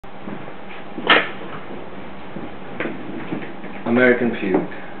American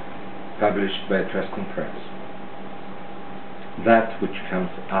Fugue, published by Truscott Press. That which comes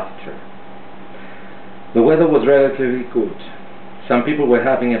after. The weather was relatively good. Some people were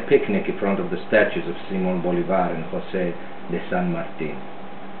having a picnic in front of the statues of Simón Bolívar and José de San Martín.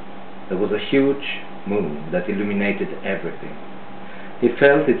 There was a huge moon that illuminated everything. He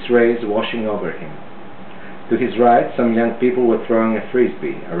felt its rays washing over him. To his right, some young people were throwing a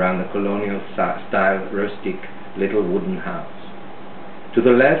frisbee around a colonial-style rustic little wooden house. To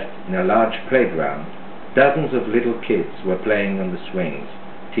the left, in a large playground, dozens of little kids were playing on the swings,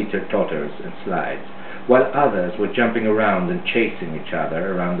 teeter-totters and slides, while others were jumping around and chasing each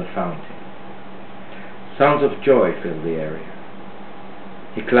other around the fountain. Sounds of joy filled the area.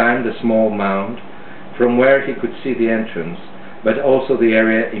 He climbed a small mound from where he could see the entrance, but also the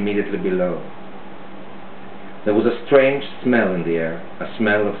area immediately below. There was a strange smell in the air, a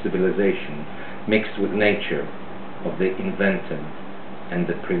smell of civilization mixed with nature, of the invented and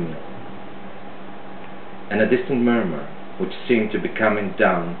the primal, and a distant murmur which seemed to be coming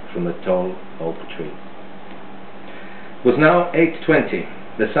down from the tall oak tree. It was now 8:20.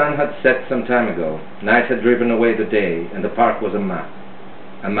 The sun had set some time ago. Night had driven away the day, and the park was a map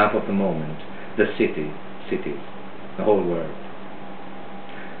of the moment, the cities, the whole world.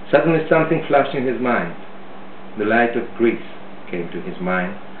 Suddenly something flashed in his mind. The light of Greece came to his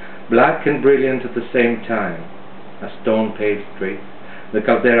mind, black and brilliant at the same time. A stone-paved street, the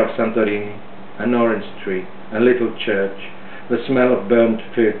caldera of Santorini, an orange tree, a little church, the smell of burnt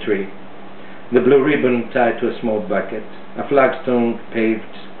fir tree, the blue ribbon tied to a small bucket, a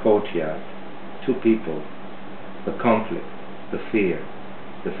flagstone-paved courtyard, two people, the conflict, the fear,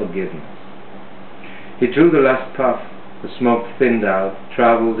 the forgiveness. He drew the last puff. The smoke thinned out,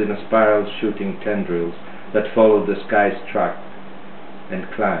 traveled in a spiral shooting tendrils that followed the sky's track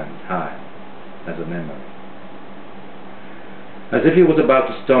and climbed high as a memory. As if he was about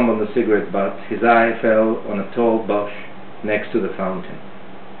to stomp on the cigarette butt, his eye fell on a tall bush next to the fountain.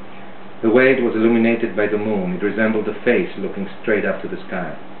 The way it was illuminated by the moon, it resembled a face looking straight up to the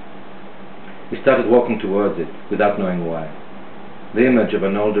sky. He started walking towards it, without knowing why. The image of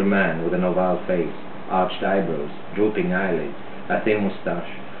an older man with an oval face, arched eyebrows, drooping eyelids, a thin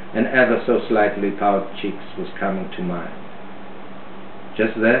moustache, and ever so slightly pouted cheeks was coming to mind.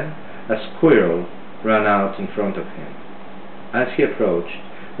 Just then, a squirrel ran out in front of him. As he approached,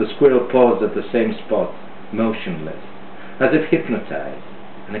 the squirrel paused at the same spot, motionless, as if hypnotized,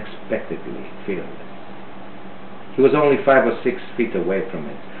 unexpectedly fearless. He was only 5 or 6 feet away from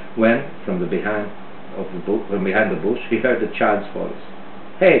it, when, from behind the bush, he heard a child's voice.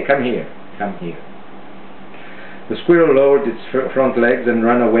 "Hey, come here, come here." The squirrel lowered its front legs and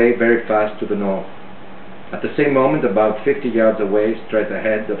ran away very fast to the north. At the same moment, about 50 yards away, straight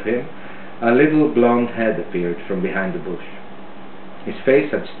ahead of him, a little blonde head appeared from behind the bush. His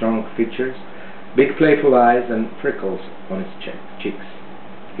face had strong features, big playful eyes, and freckles on his cheeks.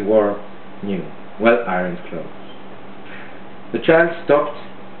 He wore new, well-ironed clothes. The child stopped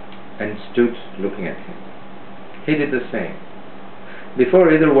and stood looking at him. He did the same.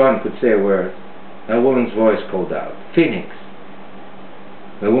 Before either one could say a word, a woman's voice called out, "Phoenix!"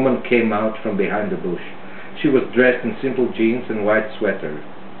 The woman came out from behind the bush. She was dressed in simple jeans and white sweater.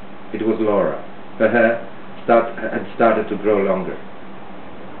 It was Laura. Her hair had started to grow longer.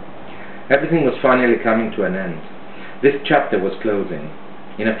 Everything was finally coming to an end. This chapter was closing.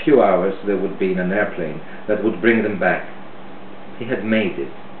 In a few hours they would be in an airplane that would bring them back. He had made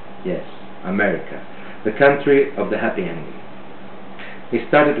it. Yes, America, the country of the happy ending. He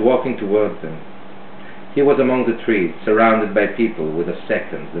started walking towards them. He was among the trees, surrounded by people, with the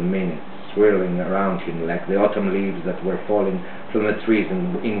seconds, the minutes, swirling around him like the autumn leaves that were falling from the trees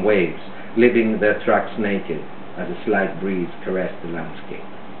in waves, leaving their tracks naked as a slight breeze caressed the landscape.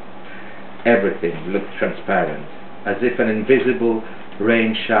 Everything looked transparent, as if an invisible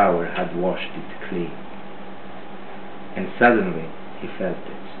rain shower had washed it clean. And suddenly he felt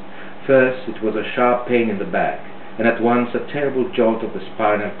it. First it was a sharp pain in the back, and at once a terrible jolt of the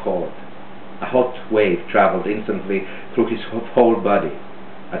spinal cord. A hot wave traveled instantly through his whole body.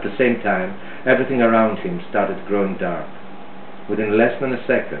 At the same time, everything around him started growing dark. Within less than a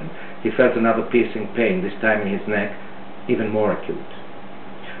second, he felt another piercing pain, this time in his neck, even more acute.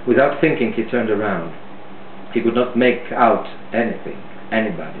 Without thinking, he turned around. He could not make out anything,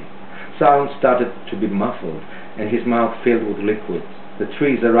 anybody. Sounds started to be muffled, and his mouth filled with liquid. The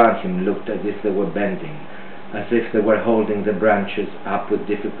trees around him looked as if they were bending, as if they were holding their branches up with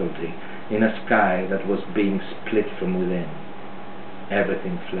difficulty in a sky that was being split from within.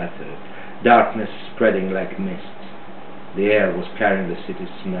 Everything fluttered, darkness spreading like mist. The air was carrying the city's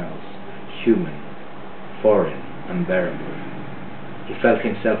smells, human, foreign, unbearable. He felt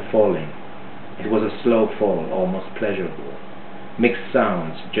himself falling. It was a slow fall, almost pleasurable. Mixed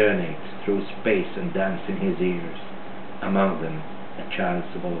sounds journeyed through space and danced in his ears, among them a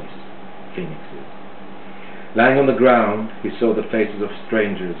child's voice, phoenixes. Lying on the ground, he saw the faces of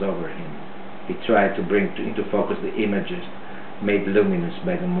strangers over him. He tried to bring into focus the images made luminous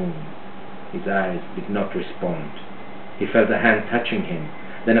by the moon. His eyes did not respond. He felt a hand touching him,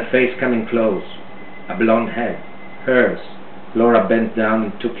 then a face coming close, a blonde head, hers. Laura bent down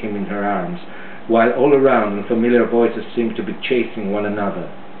and took him in her arms, while all around unfamiliar voices seemed to be chasing one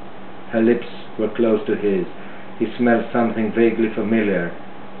another. Her lips were close to his. He smelled something vaguely familiar,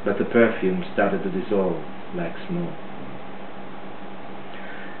 but the perfume started to dissolve like smoke.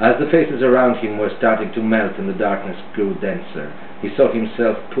 As the faces around him were starting to melt and the darkness grew denser, he saw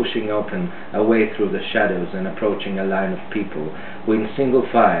himself pushing open a way through the shadows and approaching a line of people who in single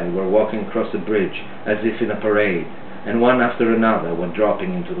file were walking across the bridge as if in a parade, and one after another were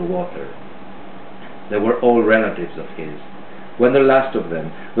dropping into the water. They were all relatives of his. When the last of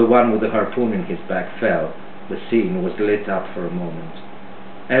them, the one with the harpoon in his back, fell, the scene was lit up for a moment.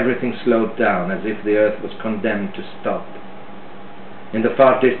 Everything slowed down as if the earth was condemned to stop. In the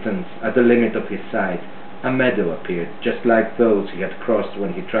far distance, at the limit of his sight, a meadow appeared, just like those he had crossed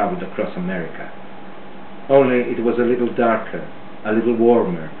when he traveled across America. Only it was a little darker, a little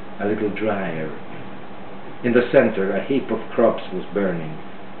warmer, a little drier. In the center, a heap of crops was burning.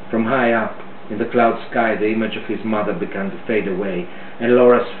 From high up, in the cloud sky, the image of his mother began to fade away, and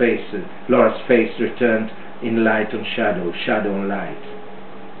Laura's face returned in light on shadow, shadow on light.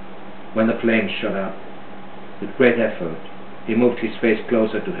 When the flames shot up, with great effort, he moved his face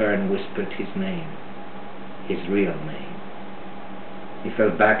closer to her and whispered his name, his real name. He fell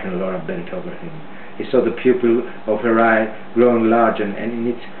back and Laura bent over him. He saw the pupil of her eye grown large, and in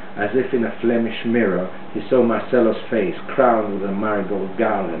it, as if in a Flemish mirror, he saw Marcello's face, crowned with a marigold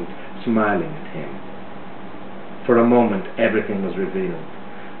garland, smiling at him. For a moment, everything was revealed.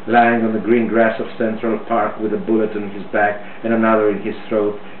 Lying on the green grass of Central Park with a bullet on his back and another in his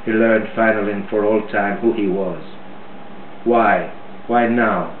throat, he learned finally and for all time who he was. Why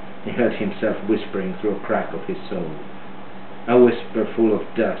now? He heard himself whispering through a crack of his soul. A whisper full of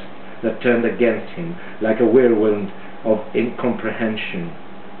dust that turned against him like a whirlwind of incomprehension.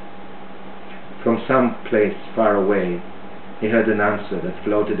 From some place far away, he heard an answer that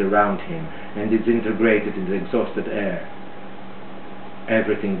floated around him and disintegrated in the exhausted air.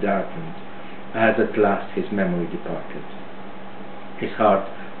 Everything darkened, as at last his memory departed. His heart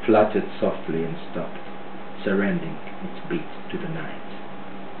fluttered softly and stopped, surrendering its beat to the night.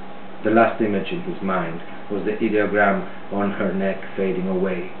 The last image in his mind was the ideogram on her neck fading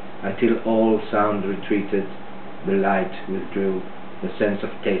away, until all sound retreated, the light withdrew, the sense of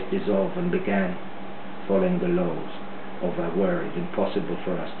taste dissolved and began, following the laws of a word impossible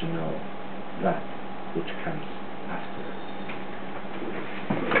for us to know, that which comes after.